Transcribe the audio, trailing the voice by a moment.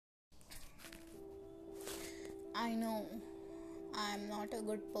I know I am not a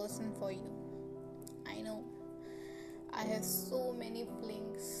good person for you. I know I have so many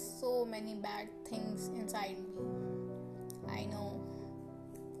feelings, so many bad things inside me. I know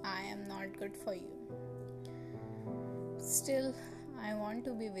I am not good for you. Still, I want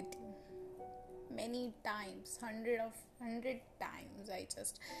to be with you. Many times, hundred times, I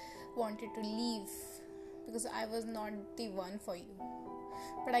just wanted to leave because I was not the one for you.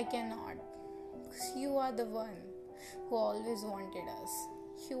 But I cannot because you are the one who always wanted us.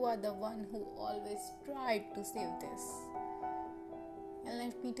 You are the one who always tried to save this. And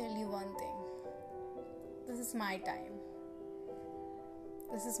let me tell you one thing. This is my time.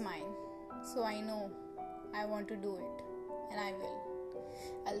 This is mine. So I know I want to do it. And I will.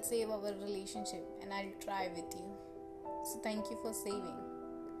 I'll save our relationship and I'll try with you. So thank you for saving.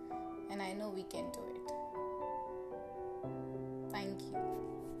 And I know we can do it.